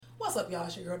What's up, y'all?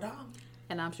 It's your girl, Dom.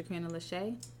 And I'm Shaquina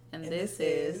Lachey. And this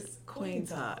is Queen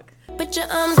Talk. Put your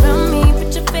arms around me,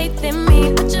 put your faith in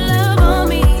me, put your love on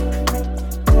me.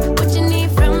 What you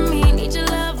need from me, need your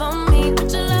love on me,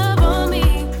 put your love on me.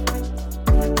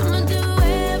 I'ma do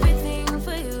everything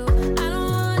for you. I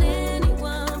don't want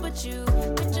anyone but you.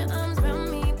 Put your arms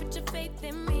around me, put your faith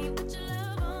in me, put your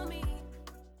love on me.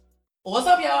 What's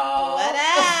up, y'all? What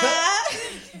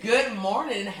up? Good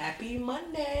morning. Happy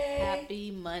Monday.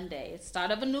 Happy Monday. It's start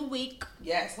of a new week.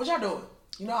 Yes. What y'all doing?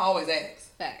 You know I always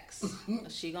ask. Facts.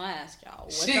 She gonna ask y'all.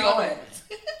 What She y'all gonna doing? ask.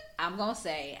 I'm gonna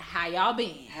say, how y'all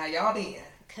been? How y'all been?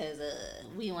 Cause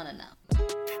we wanna know.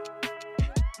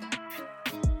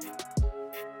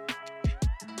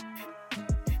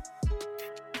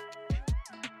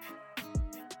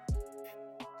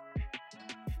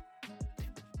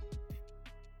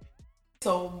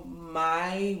 So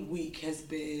my week has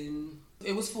been,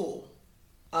 it was full.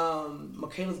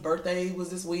 Michaela's birthday was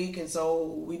this week, and so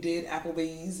we did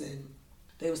Applebee's, and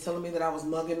they was telling me that I was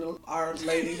mugging our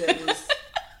lady that was...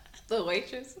 The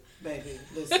waitress? Baby,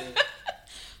 listen.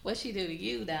 What she do to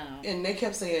you down? And they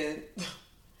kept saying,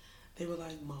 they were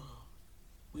like, Mom,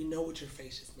 we know what your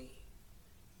faces mean.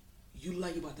 You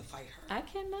like you about to fight her. I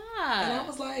cannot. And I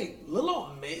was like, little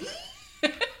on me.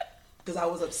 Because I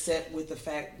was upset with the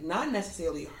fact, not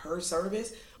necessarily her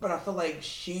service, but I feel like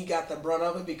she got the brunt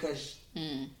of it because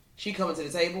she coming to the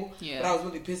table. Yeah. But I was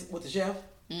really pissed with the chef.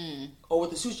 Or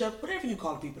with the sous chef, whatever you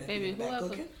call the people that be Baby, in the back whoever.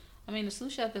 cooking. I mean, the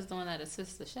sous chef is the one that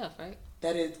assists the chef, right?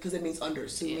 That is, because it means under.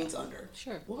 Sous means under.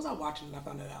 Sure. What was I watching when I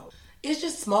found that out? It's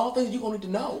just small things you're going to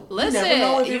need to know. Listen, you never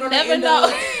know if you're you going to never end know.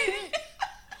 up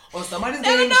on somebody's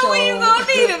Never game know show. when you gonna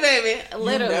need it, baby.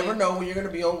 Literally. You never know when you're going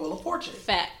to be on Wheel of Fortune.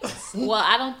 Facts. Well,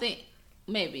 I don't think.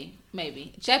 Maybe.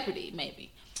 Jeopardy,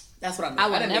 maybe. That's what I meant. I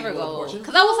would didn't never mean Wheel of go. Fortune.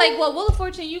 Because I was like, well, Wheel of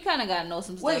Fortune, you kind of got to know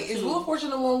some stuff, Wait, is too. Wheel of Fortune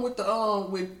the one with the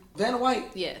with Vanna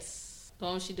White? Yes. The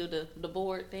one she do the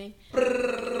board thing. The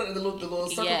little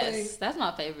circle Yes. thing? That's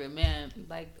my favorite, man.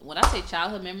 Like, when I say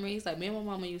childhood memories, like, me and my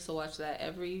mama used to watch that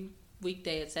every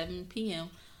weekday at 7 p.m.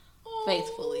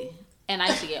 faithfully. And I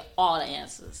used to get all the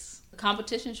answers.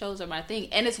 Competition shows are my thing.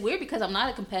 And it's weird because I'm not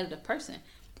a competitive person.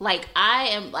 Like, I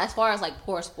am, as far as, like,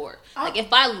 poor sport. Like,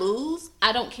 if I lose,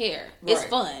 I don't care. It's Right.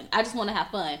 fun. I just want to have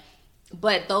fun.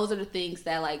 But those are the things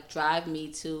that, like, drive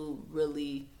me to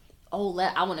really, I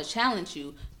want to challenge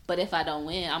you. But if I don't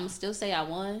win, I'm going to still say I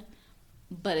won.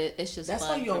 But it's just That's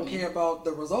fun why you don't care about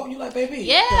the result. You like, baby.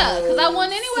 Yeah, because I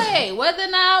won anyway. Whether or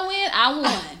not I win, I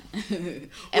won. And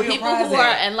Where your people prize who are,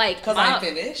 at? and like, 'Cause I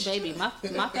finished. Baby, my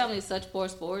family is such poor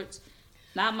sports.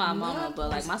 Not my mama, Not but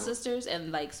like poor my sports. sisters.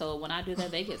 And like, so when I do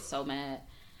that, they get so mad.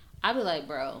 I be like,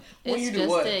 bro, When it's you do just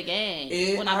what? a game.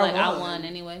 It- When I'm I like, I won. won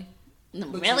anyway. No,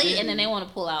 But you really? And didn't. then they want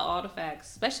to pull out all the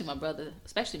facts, especially my brother,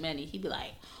 especially Manny. He be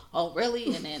like, oh,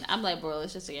 really? And then I'm like, bro,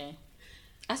 it's just a game.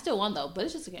 I still won though, but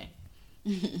it's just a game.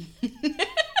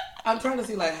 I'm trying to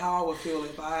see like how I would feel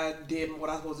if I did what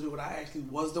I was supposed to do when I actually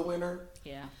was the winner.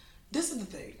 Yeah. This is the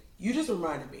thing. You just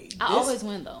reminded me. I always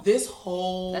win though. This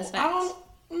whole That's I facts.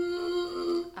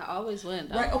 don't. I always win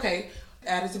though. Right. Okay.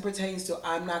 As it pertains to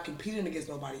I'm not competing against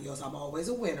nobody else. I'm always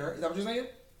a winner. Is that what you're saying?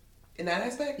 In that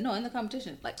aspect? No, in the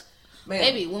competition. Like, Man,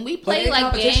 baby, when we but play in like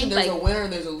competition, games, there's like a winner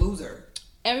and there's a loser.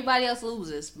 everybody else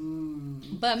loses,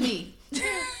 but me.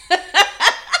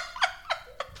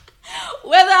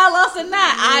 Whether I lost or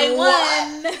not,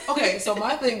 I won. Okay, so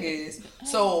my thing is,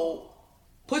 so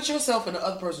put yourself in the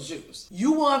other person's shoes.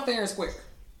 You won fair and square.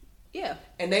 Yeah,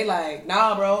 And they like,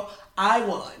 nah, bro, I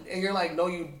won. And you're like, no,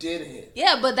 you didn't.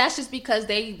 yeah, but that's just because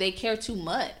they care too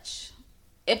much.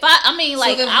 If I mean,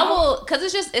 like, then I how- will, because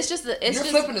it's just You're just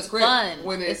flipping the script fun.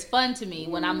 when It's fun to me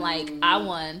when I'm like, I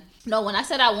won. No, when I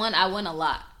said I won a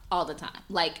lot all the time.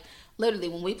 Like, literally,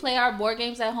 when we play our board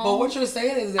games at home. But what you're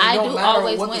saying is that I it don't do matter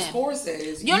always what the win. score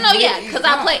says. You know, win yeah, either because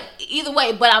I time. play either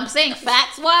way. But I'm saying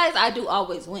facts wise, I do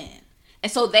always win,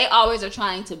 and so they always are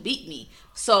trying to beat me.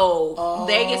 So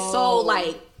they get so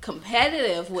like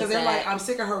competitive with Because they're that. like, I'm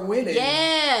sick of her winning.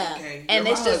 Yeah, Okay, and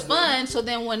you're it's my just husband. fun. So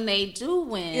then when they do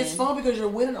win, It's fun because you're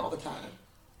winning all the time.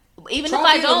 even Try if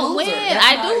I being a don't loser. win, That's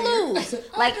I how do you're- lose.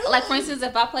 I Like do. for instance,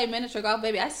 if I play miniature golf,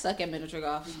 baby, I suck at miniature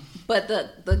golf. But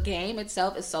the game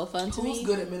itself is so fun to Who's me.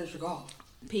 good at miniature golf?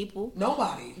 People.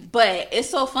 Nobody. But it's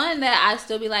so fun that I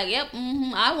still be like, yep,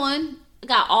 I won. I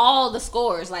got all the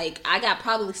scores. Like, I got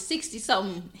probably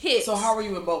 60-something hits. So how are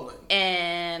you in bowling?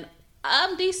 And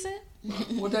I'm decent.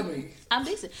 What that mean? I'm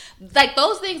decent. Like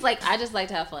those things, like I just like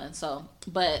to have fun. So,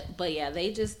 but yeah,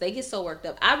 they get so worked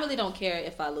up. I really don't care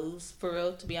if I lose, for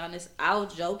real. To be honest, I'll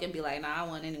joke and be like, "Nah, I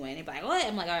won anyway." And they be like, "What?"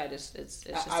 I'm like, "All right, it's just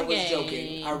a game." I was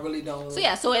joking. I really don't. So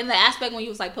yeah, so in the aspect when you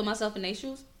was like, put myself in their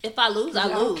shoes. If I lose, I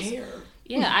lose. don't care.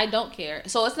 Yeah, I don't care.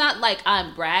 So it's not like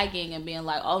I'm bragging and being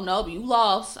like, "Oh no, but you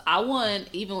lost. I won."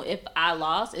 Even if I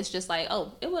lost, it's just like,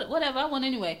 "Oh, whatever. I won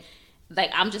anyway."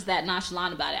 Like, I'm just that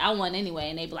nonchalant about it. I won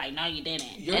anyway. And they be like, no, you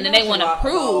didn't. And then they want to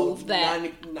prove that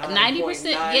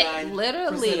 90%. Yeah,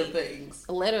 literally. Of things.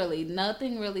 Literally.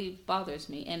 Nothing really bothers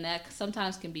me. And that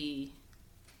sometimes can be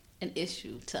an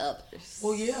issue to others.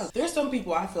 Well, yeah. There's some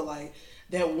people I feel like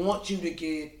that want you to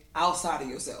get outside of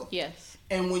yourself. Yes.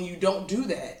 And when you don't do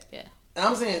that. Yeah.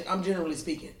 And I'm generally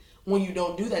speaking. When you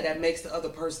don't do that, that makes the other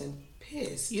person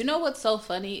pissed. You know what's so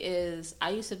funny is I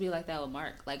used to be like that with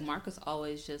Mark. Like, Mark is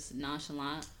always just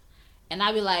nonchalant. And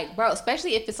I'd be like, bro,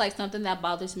 especially if it's like something that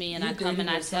bothers me and I come and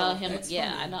I tell him,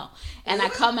 yeah, I know. And I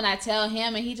come and I tell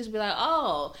him and he just be like,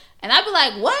 oh. And I'd be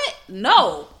like, what?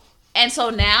 No. And so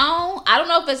now, I don't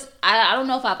know if it's, I don't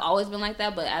know if I've always been like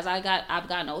that, but as I've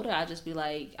gotten older, I just be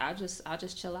like, I'll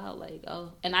just chill out. Like,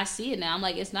 oh. And I see it now. I'm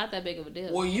like, it's not that big of a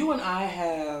deal. Well, you and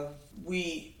I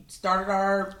we started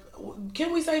our,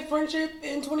 can we say friendship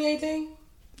in 2018?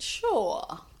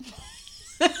 Sure.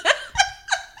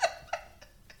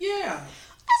 Yeah.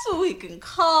 That's what we can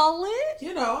call it.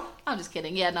 You know. I'm just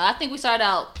kidding. Yeah, no, I think we started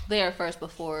out there first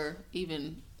before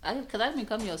even, because I didn't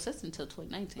become your assistant until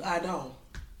 2019. I know.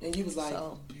 And you was like,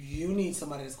 you need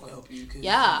somebody that's going to help you.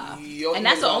 Yeah. And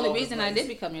that's the only reason I did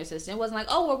become your assistant. It wasn't like,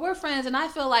 oh, well, we're friends and I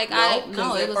feel like it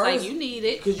was like, you need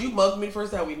it. Because you mugged me the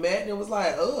first time we met and it was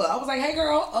like, oh, I was like, hey,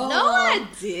 girl. No, I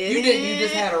didn't. You didn't. You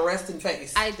just had a resting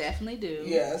face. I definitely do.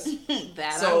 Yes.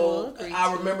 That I will agree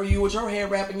I remember you with your hair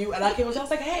wrapping you and I came and I was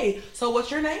like, hey, so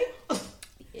what's your name?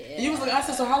 Yeah. You was like, I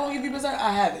said, so how long have you been there?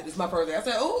 I haven't. It's my first day. I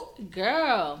said, oh.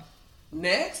 Girl.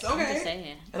 Next. Okay. I'm just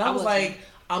saying. And I was like,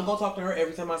 I'm going to talk to her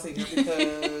every time I see her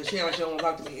because she don't want to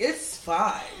talk to me. It's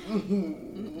fine.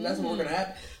 That's what we're going to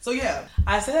happen. So, yeah,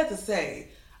 I said that to say,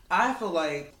 I feel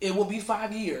like it will be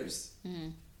 5 years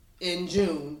in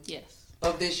June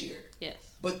of this year. Yes.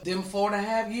 But them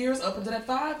 4.5 years up until that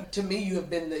 5, to me, you have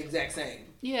been the exact same.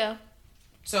 Yeah.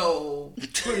 So,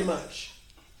 pretty much.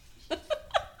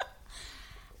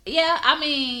 Yeah, I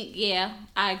mean, yeah,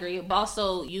 I agree. But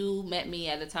also, you met me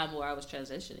at a time where I was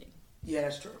transitioning. Yeah,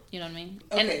 that's true. You know what I mean?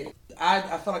 Okay. And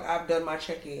I feel like I've done my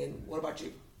check-in. What about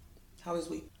you? How was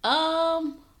week?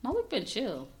 My week been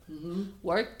chill. Mm-hmm.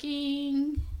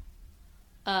 Working.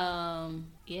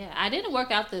 Yeah, I didn't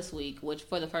work out this week, which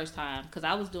for the first time, because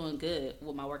I was doing good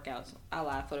with my workouts. I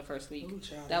lied for the first week. Ooh,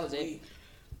 child, that was it.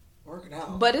 Working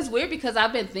out. But it's weird because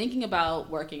I've been thinking about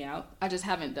working out. I just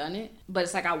haven't done it. But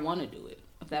it's like I want to do it,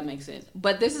 if that makes sense.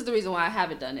 But this is the reason why I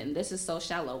haven't done it. And this is so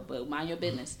shallow, but mind your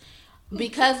business.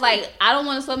 Because, like, I don't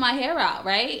want to sweat my hair out,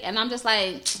 right? And I'm just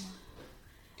like,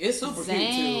 it's super cute,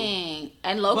 too.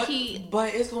 And low-key.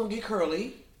 But it's going to get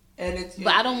curly. But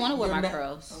I don't want to wear my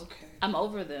curls. Okay. I'm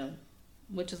over them,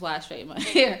 which is why I straighten my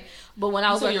hair. But when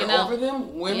I was working you're out. Over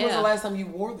them? When was the last time you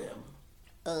wore them?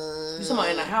 You talking about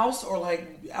in the house or, like,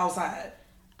 outside?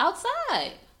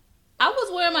 Outside. I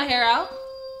was wearing my hair out.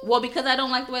 Well, because I don't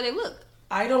like the way they look.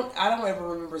 I don't ever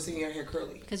remember seeing your hair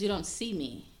curly. Because you don't see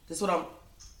me. That's what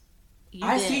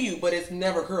I see you, but it's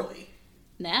never curly.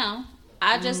 Now.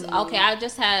 I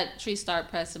just had Tree start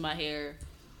pressing my hair.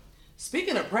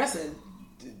 Speaking of pressing,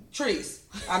 Trees,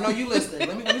 I know you listening.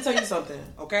 Let me tell you something,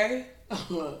 okay? I'm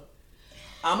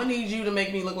going to need you to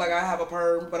make me look like I have a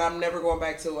perm, but I'm never going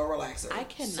back to a relaxer. I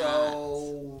cannot.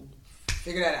 So,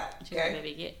 figure that out, okay?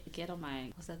 Baby, get on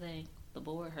my, what's that thing? The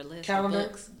board, her list, calendar, her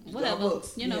books, whatever.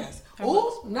 Books. You know. Yes.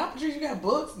 Oh, not Patricia, you got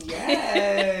books.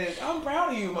 Yes, I'm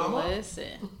proud of you, Mama.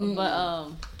 Listen, but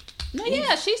no,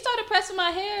 yeah, she started pressing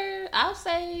my hair. I'll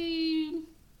say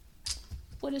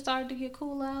when it started to get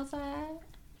cooler outside.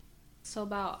 So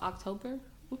about October,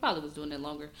 we probably was doing it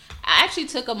longer. I actually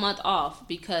took a month off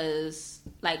because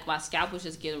like my scalp was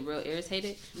just getting real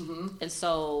irritated, and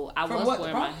so I was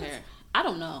wearing my hair. I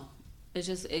don't know. It's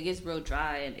just, it gets real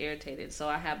dry and irritated. So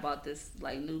I have bought this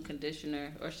like new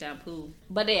conditioner or shampoo.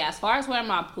 But yeah, as far as wearing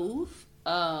my poof,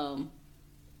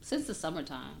 since the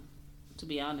summertime, to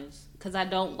be honest. Because I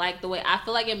don't like the way, I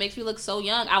feel like it makes me look so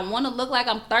young. I want to look like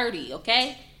I'm 30,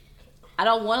 okay? I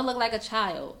don't want to look like a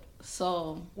child.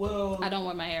 So I don't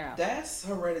wear my hair out. That's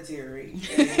hereditary.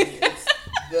 It's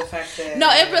the fact that...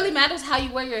 No, it really matters how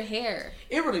you wear your hair.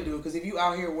 It really do, because if you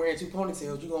out here wearing 2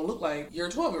 ponytails, you're going to look like you're a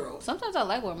 12-year-old. Sometimes I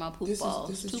like wearing my poof balls.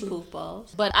 This is 2 poof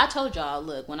balls. But I told y'all,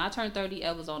 look, when I turned 30,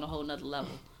 it was on a whole nother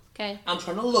level. Okay. I'm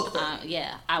trying to look 30.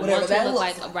 Yeah. I Whatever want to that look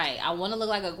looks like, right. I want to look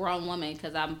like a grown woman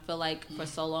because I feel like for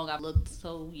so long I've looked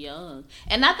so young.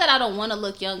 And not that I don't want to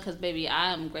look young because, baby,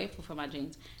 I am grateful for my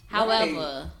genes.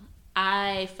 However,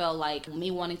 I felt like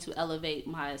me wanting to elevate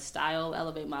my style,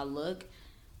 elevate my look,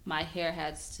 my hair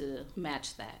has to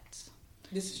match that.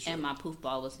 This is true. And my poof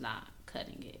ball was not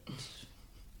cutting it.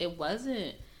 It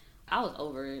wasn't. I was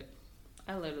over it.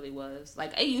 I literally was.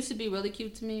 Like, it used to be really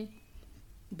cute to me.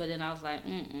 But then I was like,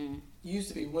 Used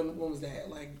to be. When was that?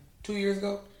 Like 2 years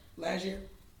ago? Last year?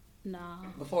 Nah.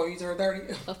 Before you turned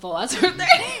 30? Before I turned 30.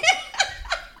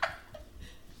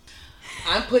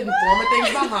 I'm putting former things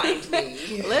behind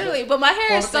me. Literally. But my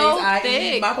hair is so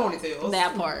thick. My ponytails.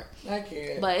 That part. I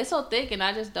can't. But it's so thick and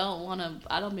I just don't want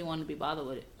to, I don't be wanting to be bothered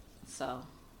with it. So,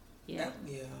 yeah.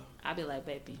 Yeah. I'd be like,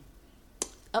 baby,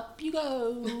 up you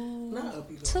go. Not up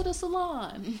you go. To the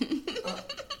salon.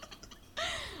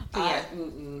 Yeah,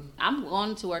 I'm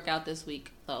going to work out this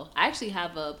week, though. I actually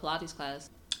have a Pilates class,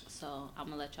 so I'm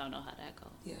going to let y'all know how that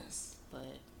goes. Yes.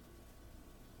 But,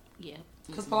 yeah.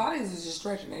 Because Pilates is just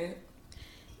stretching, ain't it?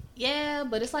 Yeah,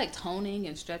 but it's like toning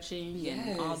and stretching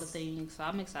and all the things. So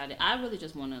I'm excited. I really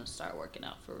just want to start working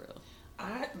out for real.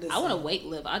 I want to weight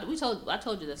lift. I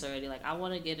told you this already. Like, I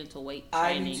want to get into weight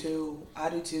training. I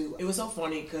do too. It was so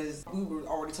funny because we were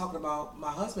already talking about my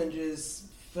husband just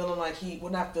feeling like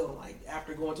not feeling like,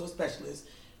 after going to a specialist,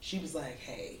 she was like,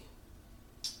 hey,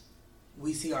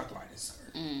 we see arthritis,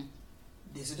 sir.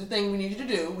 This is the thing we need you to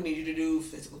do. We need you to do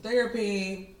physical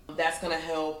therapy. That's going to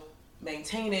help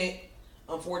maintain it.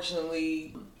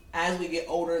 Unfortunately, as we get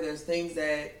older, there's things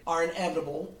that are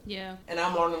inevitable. Yeah. And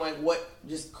I'm learning like what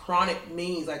just chronic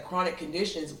means, like chronic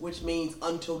conditions, which means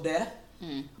until death.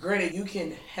 Granted, you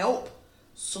can help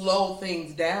slow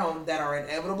things down that are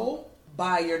inevitable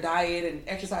by your diet and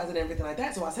exercise and everything like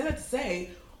that. So I say that to say,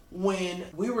 when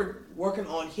we were working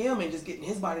on him and just getting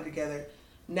his body together,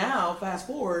 now fast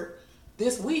forward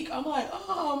this week, I'm like,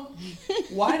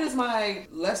 why does my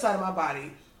left side of my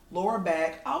body, lower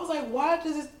back, I was like, why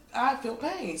does I feel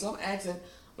pain? So I'm asking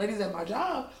ladies at my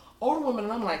job, older women,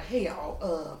 and I'm like, hey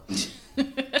y'all,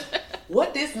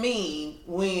 what this mean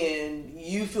when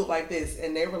you feel like this?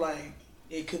 And they were like,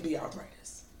 it could be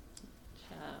arthritis.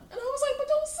 And I was like, but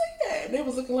don't say that. And they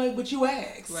was looking like, but you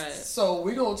asked. Right. So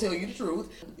we're going to tell you the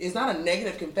truth. It's not a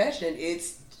negative confession.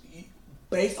 It's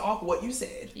based off what you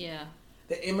said. Yeah.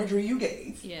 The imagery you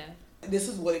gave. Yeah. This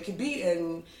is what it could be.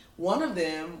 And one of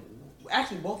them,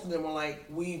 actually both of them were like,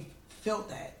 we felt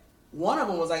that. One of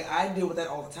them was like, I deal with that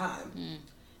all the time.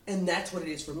 And that's what it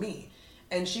is for me.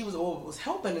 And she was, what was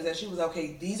helping is that she was,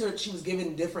 okay, she was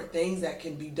given different things that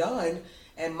can be done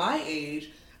at my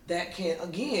age that can,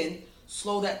 again,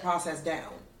 slow that process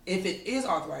down. If it is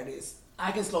arthritis,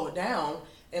 I can slow it down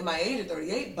at my age of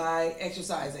 38 by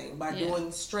exercising, by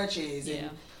doing stretches and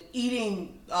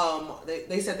eating.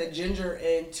 They said that ginger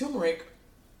and turmeric,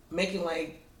 making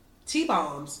like tea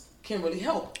bombs, can really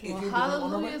help. Well,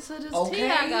 hallelujah to this tea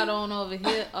I got on over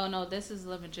here. Oh no, this is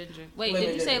lemon ginger. Wait,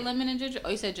 did you say lemon and ginger? Oh,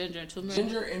 you said ginger and turmeric.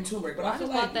 Ginger and turmeric, but I feel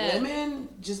like lemon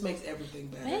just makes everything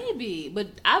better. Maybe, but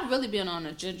I've really been on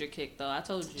a ginger kick though. I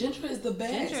told you, ginger is the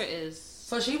best. Ginger is.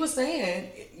 So she was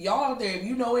saying, y'all out there, if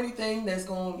you know anything that's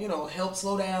going to, help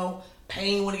slow down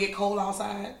pain when it get cold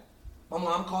outside, my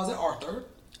mom calls it Arthur.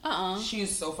 She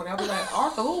is so funny. I'll be like,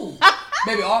 Arthur who?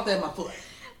 Baby, Arthur in my foot.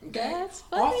 Okay? That's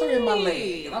funny. Arthur in my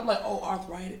leg. And I'm like, oh,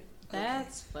 arthritis.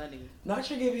 That's funny. Not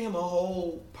you're giving him a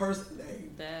whole person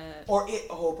name. Or it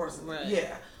a whole person. Right.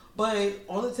 Yeah. But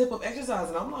on the tip of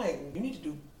exercising, I'm like, you need to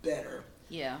do better.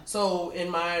 Yeah. So in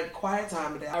my quiet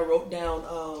time today, I wrote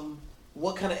down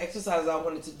what kind of exercises I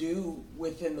wanted to do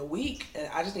within the week, and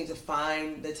I just need to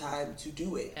find the time to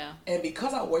do it. Yeah. And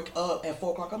because I wake up at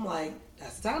 4 o'clock, I'm like,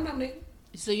 that's the time, Dominique.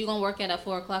 So you gonna work at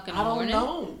 4 o'clock in the morning? I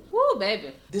don't know. Woo,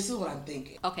 baby. This is what I'm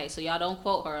thinking. Okay, so y'all don't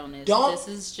quote her on this. Don't. This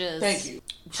is just. Thank you.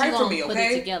 Pray for me, okay? Put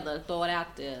it together, throw it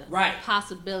out there. Right.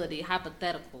 Possibility,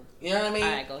 hypothetical. You know what I mean?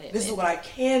 All right, go ahead. This is what I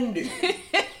can do.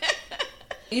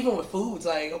 Even with foods,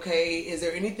 like, okay, is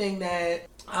there anything that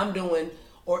I'm doing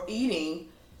or eating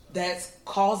that's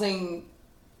causing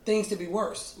things to be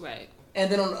worse? Right.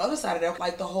 And then on the other side of that,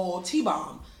 like the whole tea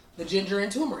bomb, the ginger and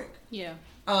turmeric. Yeah.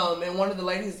 And one of the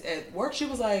ladies at work, she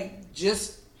was like,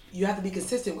 you have to be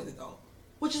consistent with it though,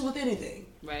 which is with anything.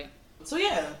 Right. So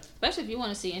yeah. Especially if you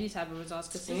want to see any type of results.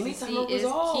 Consistency is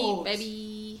key,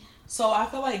 baby. So I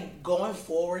feel like going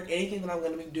forward, anything that I'm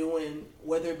going to be doing,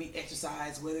 whether it be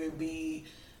exercise, whether it be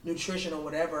nutrition or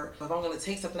whatever, if I'm going to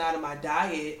take something out of my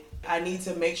diet, I need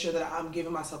to make sure that I'm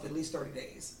giving myself at least 30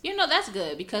 days. That's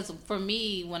good, because for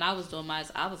me, when I was doing mine,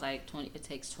 I was like, it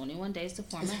takes 21 days to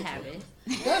form a habit.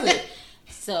 Does it?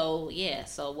 So yeah,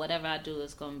 so whatever I do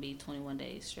is gonna be 21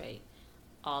 days straight.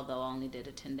 Although I only did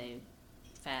a 10-day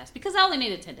fast because I only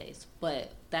needed 10 days,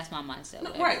 but that's my mindset.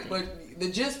 With Right, everything. but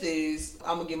the gist is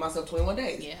I'm gonna give myself 21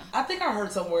 days. Yeah. I think I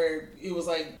heard somewhere it was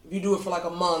like if you do it for like a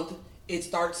month, it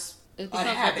starts It a becomes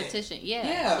habit. repetition. Yeah,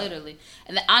 Yeah. literally.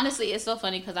 And honestly, it's so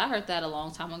funny because I heard that a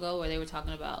long time ago where they were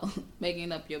talking about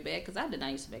making up your bed because I did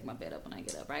not used to make my bed up when I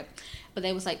get up, right? But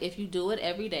they was like, if you do it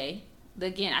every day,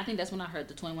 again, I think that's when I heard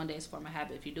the 21 days form a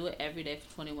habit. If you do it every day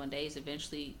for 21 days,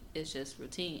 eventually it's just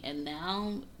routine. And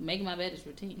now making my bed is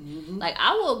routine. Mm-hmm. Like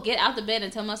I will get out the bed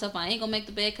and tell myself I ain't gonna make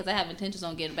the bed because I have intentions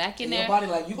on getting back in And there. your body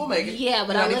like, you gonna make it. Yeah,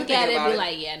 but You're I not look even at it thinking and be about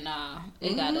like, yeah, nah,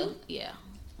 it gotta, yeah.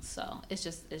 So it's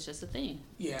just a thing.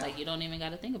 Yeah. Like you don't even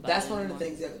gotta think about That's it. one of the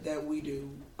anymore. things that we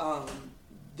do.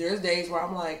 There's days where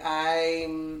I'm like,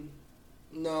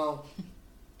 no,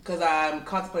 because I'm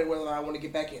contemplating whether I want to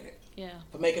get back in it. Yeah.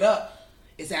 But make it up,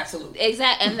 it's absolute.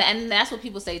 Exactly, and that's what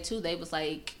people say too. They was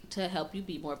like to help you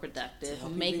be more productive,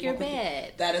 help you make be your more productive.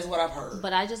 bed. That is what I've heard.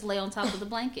 But I just lay on top of the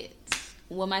blanket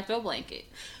with my throw blanket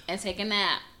and take a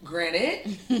nap.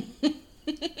 Granted,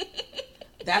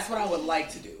 that's what I would like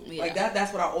to do. Yeah. Like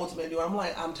that's what I ultimately do. I'm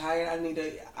like, I'm tired.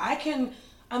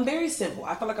 I'm very simple.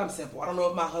 I feel like I'm simple. I don't know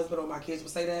if my husband or my kids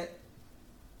would say that.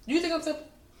 Do you think I'm simple?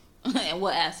 In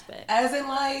what aspect? As in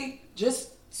like just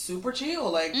super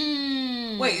chill. Like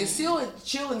wait, is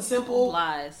chill and simple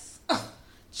Lies.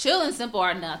 Chill and simple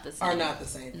are not the same. are not the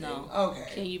same thing? No. Okay.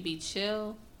 Can you be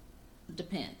chill?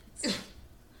 Depends.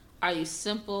 Are you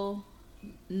simple?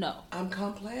 No. I'm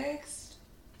complex.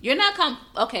 You're not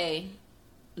okay.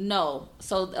 No.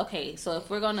 So if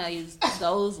we're gonna use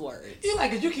those words, You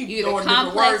like it? You keep you're throwing either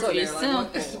different words complex or in you're there.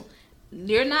 Like, what? simple.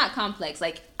 You're not complex.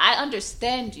 Like I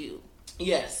understand you,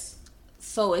 Yes.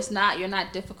 so you're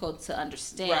not difficult to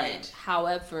understand. Right.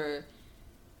 However,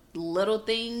 little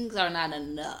things are not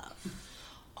enough.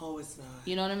 Oh, it's not.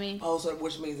 You know what I mean? Oh, so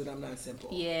which means that I'm not simple.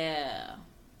 Yeah.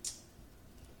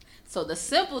 So the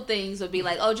simple things would be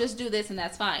like, oh, just do this and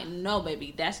that's fine. No,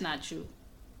 baby, that's not true.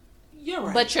 You're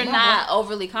right. But you're My not bad.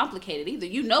 overly complicated either.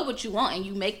 You know what you want and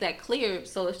you make that clear.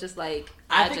 So it's just like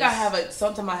Sometimes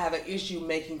I have an issue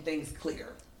making things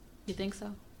clear. You think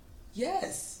so?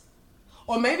 Yes.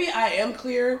 Or maybe I am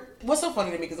clear. What's so funny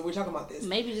to me because we're talking about this.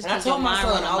 Maybe just and I 'cause your told my mind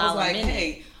son, run a I was mile a like, minute.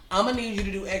 hey, I'm gonna need you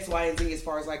to do X, Y, and Z as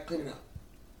far as like cleaning up.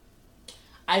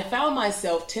 I found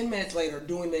myself 10 minutes later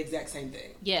doing the exact same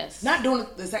thing. Yes. Not doing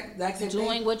the exact same thing.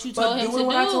 Doing what you but told him to doing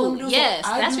what I told him to do. Yes,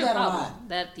 So I that's do your that a problem.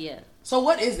 lot. So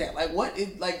what is that? Like what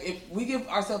is like if we give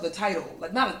ourselves a title,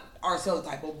 like not ourselves a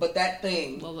title, but that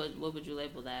thing. What would you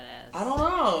label that as? I don't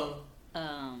know.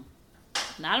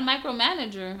 Not a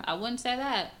micromanager. I wouldn't say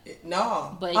that.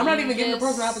 No, But I'm not you even giving the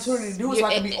just- person an opportunity to do it, so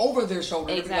I can be over their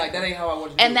shoulder. And be like, Exactly. that ain't how I want you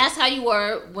to do And it. that's how you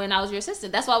were when I was your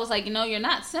assistant. That's why I was like, you're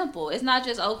not simple. It's not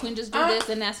just, oh, Queen, just do this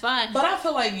and that's fine. But I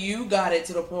feel like you got it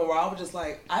to the point where I was just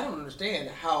like, I don't understand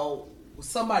how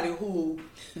somebody who,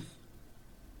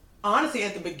 honestly,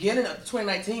 at the beginning of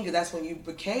 2019, because that's when you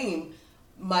became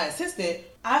my assistant,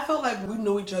 I felt like we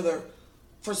knew each other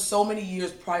for so many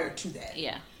years prior to that.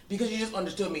 Yeah. Because you just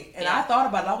understood me. And Yeah. I thought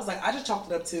about it. I was like, I just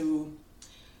chalked it up to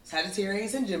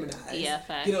Sagittarius and Gemini. Yeah,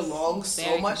 facts. Get along so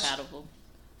Very much. compatible.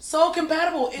 So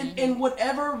compatible in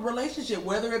whatever relationship,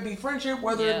 whether it be friendship,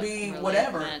 whether it be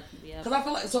whatever. Yeah. Because I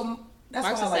feel like, so that's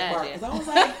Mark's why I a like Sag, Mark. yeah. Because I was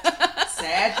like,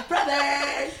 Sag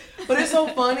brother. But it's so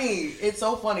funny. It's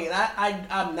so funny. And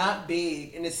I'm not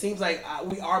big. And it seems like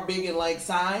we are big in like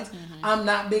signs. Mm-hmm. I'm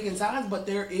not big in signs, but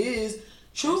there is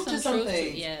truth to There's some some truth to-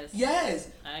 things. yes. Yes.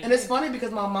 I And it's agree. funny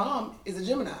because my mom is a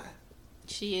Gemini.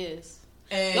 She is.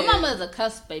 And Your mama is a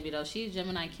cusp baby though. She's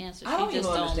Gemini Cancer. I don't She just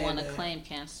even don't understand want to that. claim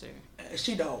Cancer.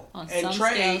 She don't. On And some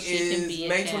Trey scales, she can is be a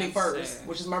May Cancer. 21st,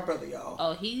 which is my brother, y'all.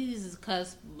 Oh, he's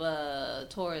cusp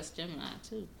Taurus Gemini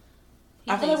too.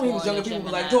 I feel like when he was younger, people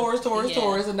were like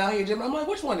Taurus, and now he's Gemini. I'm like,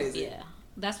 which one is it? Yeah,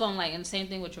 that's what I'm like. And the same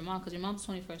thing with your mom, because your mom's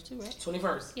 21st too, right?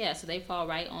 21st. Yeah, so they fall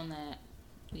right on that.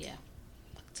 Yeah.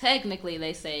 Technically,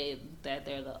 they say that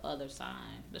they're the other sign.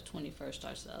 The 21st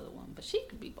starts the other one, but she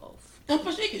could be both.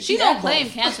 But She don't had claim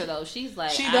both. Cancer though. She's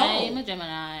like, She I'm don't. a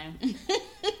Gemini.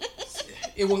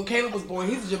 When Caleb was born,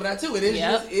 he's a Gemini too. It is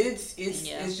Yep.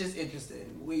 it's just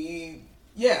interesting.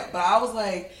 But I was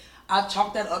like, I've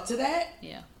chalked that up to that.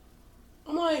 Yeah.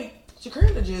 I'm like,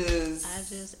 Shakrina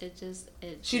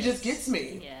she just gets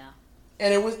me. Yeah.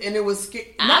 And it was I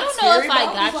don't know if I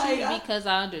got you because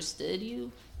I understood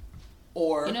you.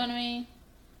 Or You know what I mean?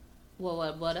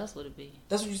 Well, what else would it be?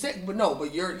 that's what you said. But no,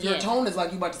 but your tone is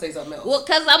like you about to say something else. Well,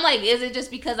 because I'm like, is it just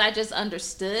because I just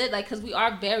understood? Like, because we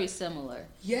are very similar.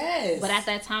 Yes. But at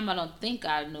that time, I don't think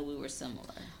I knew we were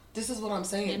similar. This is what I'm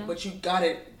saying, You know? but you got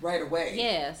it right away.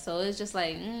 Yeah, so it's just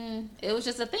like, it was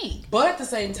just a thing. But at the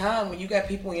same time, when you got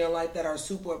people in your life that are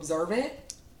super observant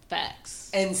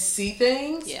Facts. and see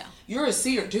things, Yeah. you're a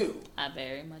seer too. I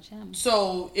very much am.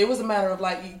 So it was a matter of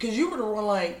like, because you were the one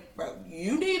like, bro,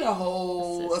 you need a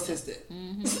whole assistant.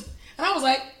 And I was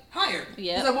like, hire.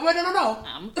 Yep. He's like, well, wait, no.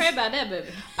 I'm gonna pray about that, baby.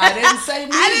 I didn't say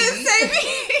me. I didn't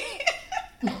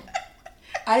say me.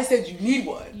 I said you need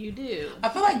one. You do. I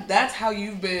feel like that's how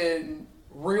you've been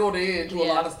reeled into a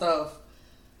Yeah. lot of stuff.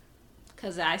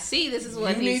 Because I see this is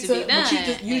what You needs to be done.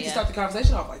 But you need to start the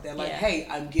conversation off like that. Like, Yeah. hey,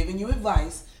 I'm giving you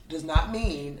advice. Does not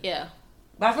mean. Yeah.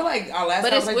 But I feel like our last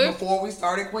But it's conversation weird. before we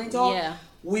started Queen Talk, Yeah.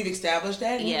 we've established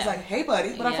that. And he was Yeah. like, hey,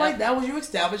 buddy. But I feel Yeah. like that was you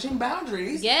establishing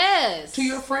boundaries Yes. to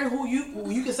your friend who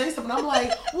you can say something. I'm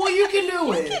like, well, you can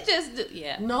do it. You can just do,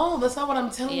 yeah. No, that's not what I'm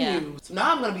telling Yeah. you. So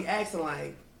now I'm going to be asking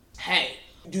like, hey,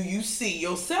 do you see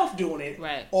yourself doing it?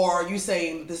 Right. Or are you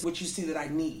saying this is what you see that I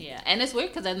need? Yeah, and it's weird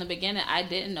because in the beginning I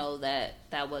didn't know that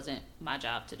wasn't my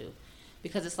job to do,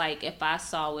 because it's like if I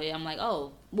saw it, I'm like,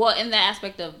 oh, well, in the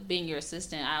aspect of being your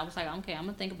assistant, I was like, okay, I'm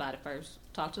gonna think about it first,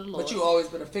 talk to the Lord. But you always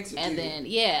been a fixer and too. then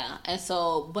and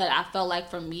so, but I felt like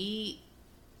for me,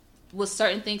 with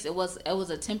certain things, it was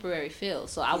a temporary fill.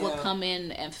 So I would Yeah. come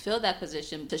in and fill that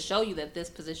position to show you that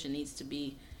this position needs to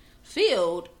be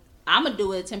filled. I'm gonna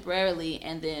do it temporarily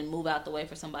and then move out the way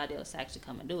for somebody else to actually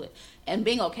come and do it, and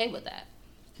being okay with that,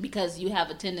 because you have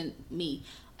a tendency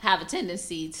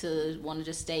to want to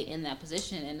just stay in that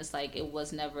position, and it's like it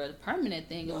was never a permanent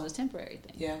thing; it was a temporary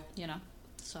thing. Yeah. You know,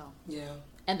 so Yeah.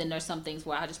 and then there's some things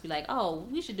where I just be like, oh,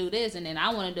 we should do this, and then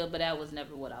I want to do it, but that was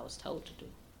never what I was told to do.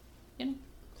 You know.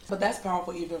 But that's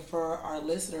powerful even for our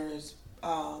listeners,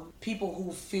 people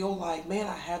who feel like, man,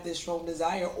 I have this strong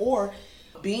desire, or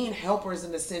being helpers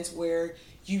in the sense where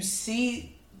you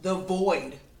see the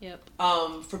void Yep.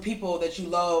 for people that you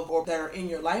love or that are in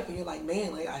your life, and you're like,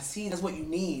 man, like I see that's what you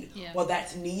need, Yeah. or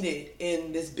that's needed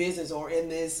in this business or in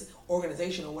this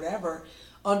organization or whatever.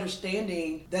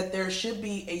 Understanding that there should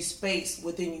be a space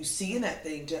within you seeing that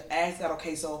thing to ask that,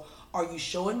 okay, so are you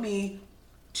showing me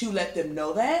to let them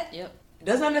know that? Yep. It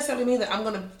does not necessarily mean that I'm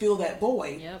going to fill that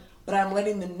void, Yep. but I'm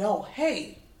letting them know,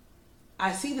 hey,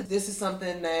 I see that this is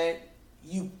something that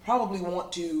you probably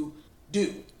want to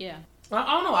do. Yeah. I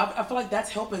don't know. I feel like that's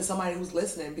helping somebody who's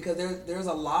listening, because there's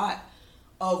a lot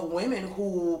of women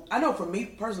who, I know for me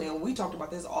personally, and we talked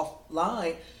about this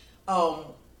offline,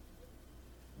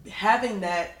 having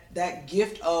that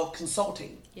gift of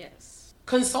consulting. Yes.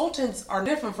 Consultants are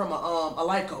different from a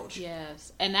life coach.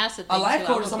 Yes. And that's the thing. A life too. I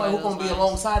coach was is somebody who's one going of to be those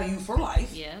alongside of you for life.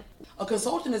 ones. Yep. A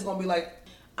consultant is going to be like,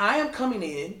 I am coming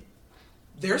in.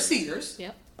 They're seers.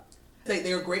 Yep.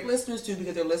 They're great listeners too,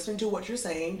 because they're listening to what you're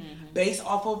saying Mm-hmm. based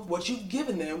off of what you've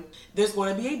given them. There's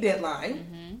going to be a deadline.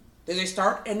 Mm-hmm. There's a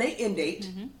start and a end date.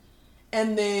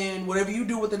 And then whatever you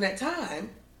do within that time,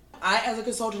 I, as a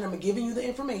consultant, am giving you the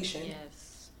information.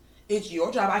 Yes. It's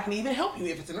your job. I can even help you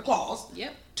if it's in a clause.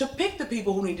 Yep. To pick the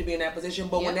people who need to be in that position.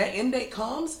 But when Yep. that end date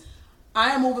comes, I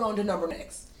am moving on to number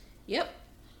next. Yep.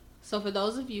 So for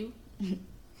those of you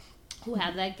who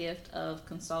have that gift of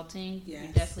consulting, you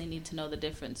Yes. definitely need to know the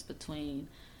difference between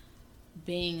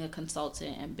being a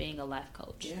consultant and being a life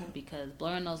coach. Yeah. Because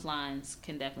blurring those lines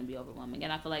can definitely be overwhelming.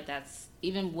 And I feel like that's,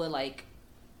 even with like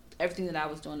everything that I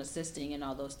was doing, assisting and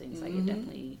all those things, like it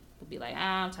definitely would be like,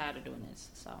 I'm tired of doing this.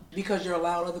 So Because you're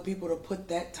allowing other people to put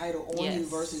that title on you Yes.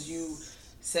 versus you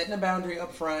setting a boundary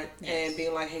up front Yes. and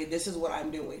being like, hey, this is what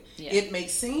I'm doing. Yeah. It may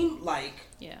seem like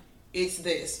yeah, it's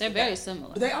this. they're very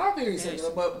similar. They are very Very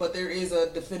similar, but there is a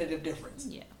definitive difference.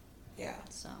 Yeah. Yeah.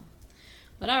 So,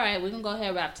 but all right, we're gonna go ahead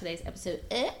and wrap today's episode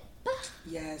up.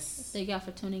 Yes. Thank y'all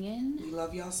for tuning in. We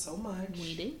love y'all so much.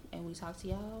 We do, and we talk to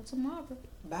y'all tomorrow.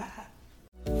 Bye.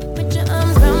 Put your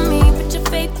arms around me, put your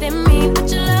faith in me,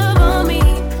 put your love